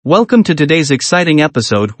Welcome to today's exciting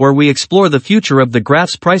episode where we explore the future of the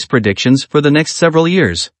graph's price predictions for the next several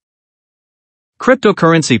years.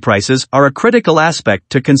 Cryptocurrency prices are a critical aspect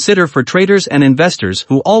to consider for traders and investors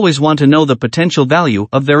who always want to know the potential value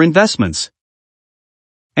of their investments.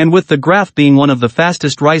 And with the graph being one of the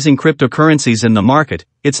fastest rising cryptocurrencies in the market,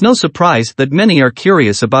 it's no surprise that many are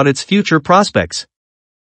curious about its future prospects.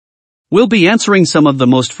 We'll be answering some of the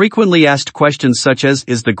most frequently asked questions such as,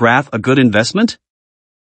 is the graph a good investment?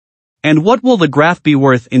 And what will the graph be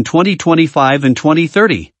worth in 2025 and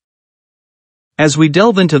 2030? As we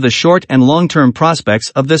delve into the short and long-term prospects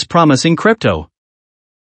of this promising crypto.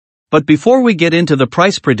 But before we get into the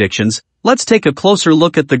price predictions, let's take a closer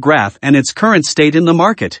look at the graph and its current state in the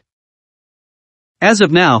market. As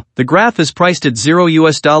of now, the graph is priced at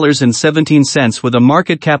 $0.17 with a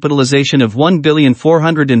market capitalization of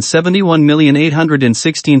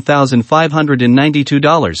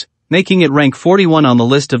 $1,471,816,592. Making it rank 41 on the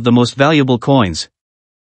list of the most valuable coins.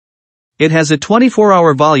 It has a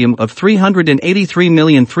 24-hour volume of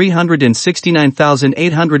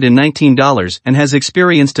 $383,369,819 and has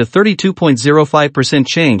experienced a 32.05%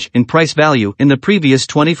 change in price value in the previous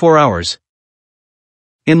 24 hours.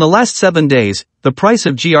 In the last 7 days, the price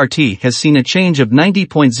of GRT has seen a change of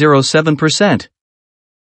 90.07%.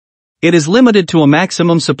 It is limited to a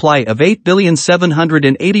maximum supply of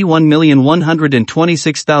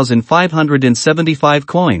 8,781,126,575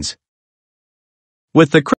 coins. With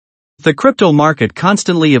the crypto market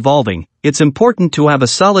constantly evolving, it's important to have a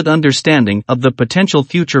solid understanding of the potential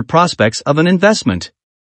future prospects of an investment.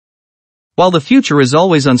 While the future is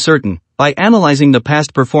always uncertain, by analyzing the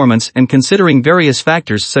past performance and considering various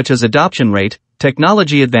factors such as adoption rate,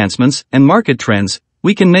 technology advancements, and market trends,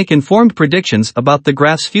 we can make informed predictions about the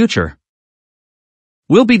graph's future.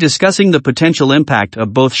 We'll be discussing the potential impact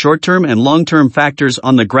of both short-term and long-term factors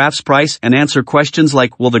on the graph's price and answer questions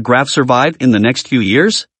like, will the graph survive in the next few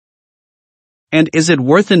years? And is it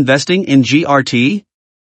worth investing in GRT?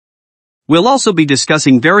 We'll also be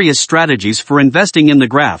discussing various strategies for investing in the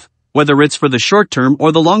graph, whether it's for the short term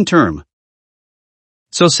or the long term.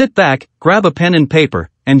 So sit back, grab a pen and paper,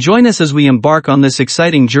 and join us as we embark on this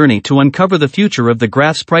exciting journey to uncover the future of the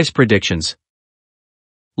graph's price predictions.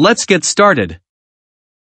 Let's get started.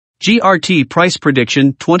 GRT Price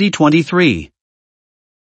Prediction 2023.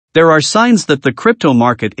 There are signs that the crypto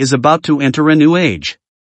market is about to enter a new age.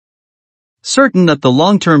 Certain that the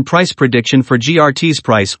long-term price prediction for GRT's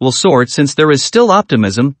price will soar since there is still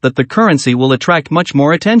optimism that the currency will attract much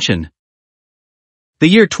more attention. The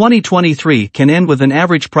year 2023 can end with an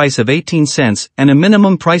average price of 18 cents and a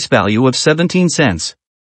minimum price value of 17 cents.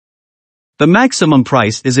 The maximum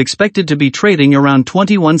price is expected to be trading around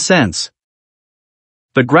 21 cents.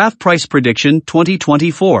 The Graph Price Prediction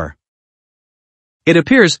 2024. It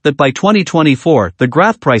appears that by 2024 the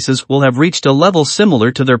graph prices will have reached a level similar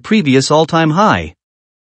to their previous all-time high.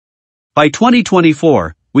 By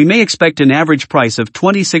 2024, we may expect an average price of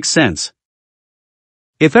 26 cents.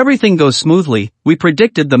 If everything goes smoothly, we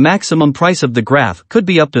predicted the maximum price of the graph could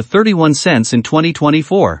be up to 31 cents in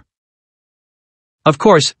 2024. Of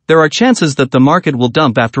course, there are chances that the market will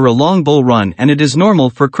dump after a long bull run, and it is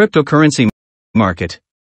normal for cryptocurrency market.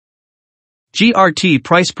 GRT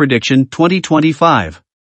Price Prediction 2025.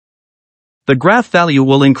 The graph value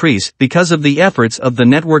will increase because of the efforts of the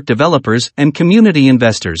network developers and community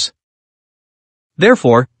investors.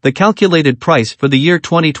 Therefore, the calculated price for the year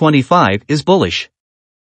 2025 is bullish.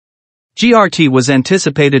 GRT was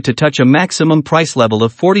anticipated to touch a maximum price level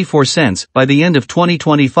of 44 cents by the end of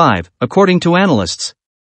 2025, according to analysts.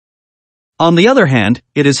 On the other hand,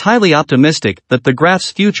 it is highly optimistic that the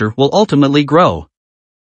graph's future will ultimately grow.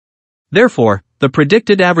 Therefore, the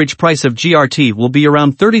predicted average price of GRT will be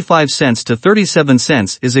around 35 cents to 37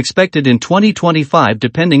 cents is expected in 2025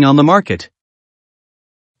 depending on the market.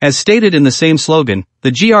 As stated in the same slogan, the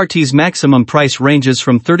GRT's maximum price ranges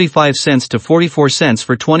from 35 cents to 44 cents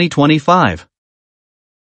for 2025.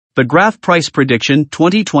 The Graph Price Prediction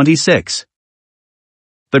 2026.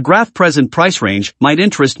 The graph present price range might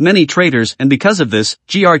interest many traders, and because of this,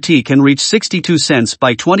 GRT can reach 62 cents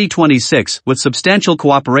by 2026 with substantial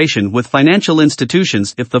cooperation with financial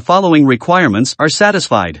institutions if the following requirements are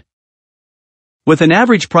satisfied. With an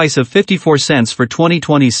average price of 54 cents for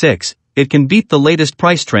 2026, it can beat the latest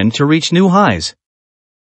price trend to reach new highs.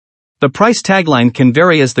 The price tagline can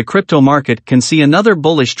vary as the crypto market can see another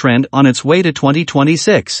bullish trend on its way to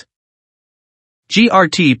 2026.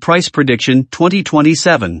 GRT Price Prediction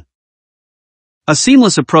 2027. A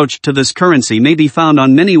seamless approach to this currency may be found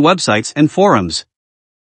on many websites and forums.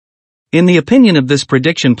 In the opinion of this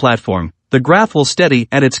prediction platform, the graph will steady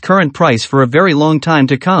at its current price for a very long time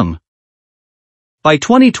to come. By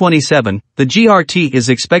 2027, the GRT is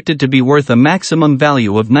expected to be worth a maximum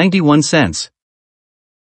value of 91 cents.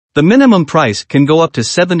 The minimum price can go up to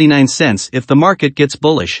 79 cents if the market gets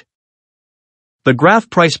bullish. The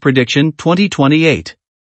graph price prediction 2028.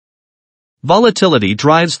 Volatility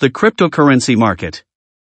drives the cryptocurrency market.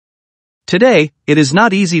 Today, it is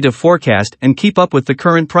not easy to forecast and keep up with the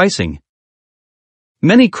current pricing.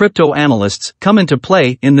 Many crypto analysts come into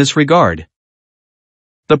play in this regard.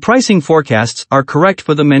 The pricing forecasts are correct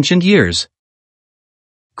for the mentioned years.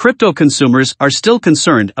 Crypto consumers are still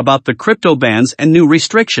concerned about the crypto bans and new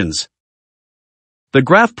restrictions. The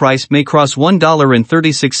graph price may cross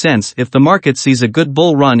 $1.36 if the market sees a good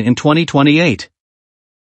bull run in 2028.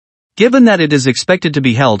 Given that it is expected to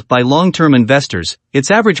be held by long-term investors, its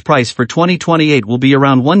average price for 2028 will be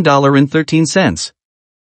around $1.13.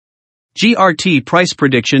 GRT price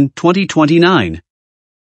prediction 2029.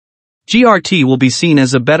 GRT will be seen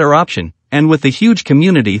as a better option, and with the huge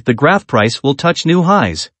community, the graph price will touch new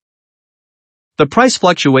highs. The price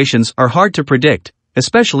fluctuations are hard to predict,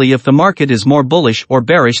 especially if the market is more bullish or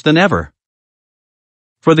bearish than ever.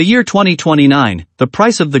 For the year 2029, the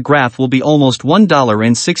price of the graph will be almost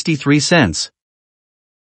 $1.63.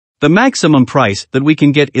 The maximum price that we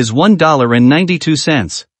can get is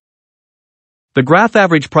 $1.92. The graph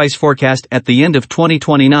average price forecast at the end of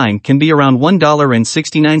 2029 can be around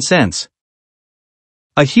 $1.69.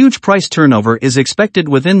 A huge price turnover is expected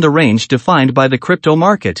within the range defined by the crypto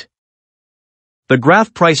market. The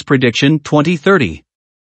graph price prediction 2030.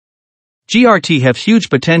 GRT have huge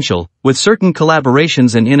potential, with certain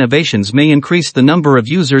collaborations and innovations may increase the number of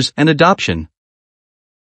users and adoption.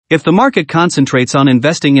 If the market concentrates on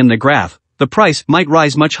investing in the graph, the price might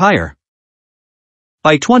rise much higher.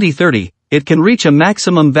 By 2030, it can reach a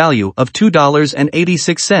maximum value of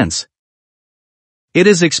 $2.86. It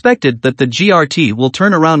is expected that the GRT will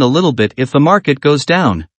turn around a little bit if the market goes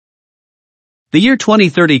down. The year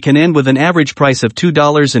 2030 can end with an average price of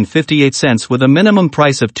 $2.58 with a minimum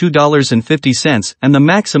price of $2.50 and the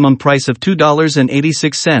maximum price of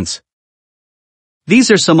 $2.86. These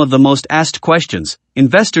are some of the most asked questions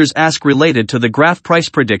investors ask related to the graph price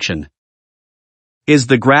prediction. Is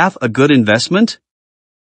the graph a good investment?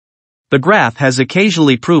 The graph has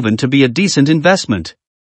occasionally proven to be a decent investment.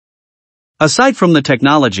 Aside from the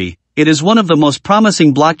technology, it is one of the most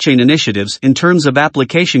promising blockchain initiatives in terms of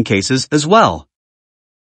application cases as well.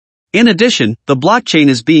 In addition, the blockchain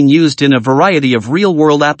is being used in a variety of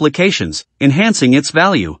real-world applications, enhancing its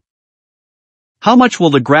value. How much will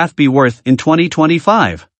the graph be worth in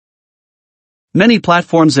 2025? Many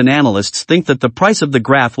platforms and analysts think that the price of the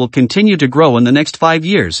graph will continue to grow in the next 5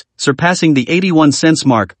 years, surpassing the 81 cents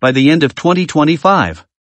mark by the end of 2025.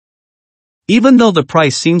 Even though the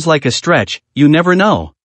price seems like a stretch, you never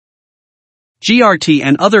know. GRT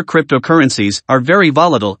and other cryptocurrencies are very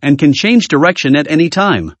volatile and can change direction at any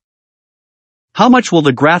time. How much will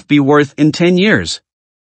the graph be worth in 10 years?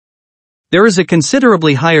 There is a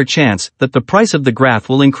considerably higher chance that the price of the graph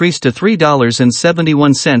will increase to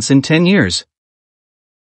 $3.71 in 10 years.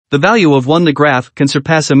 The value of the graph can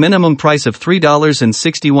surpass a minimum price of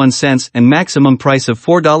 $3.61 and maximum price of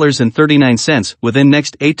 $4.39 within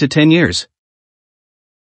next 8 to 10 years.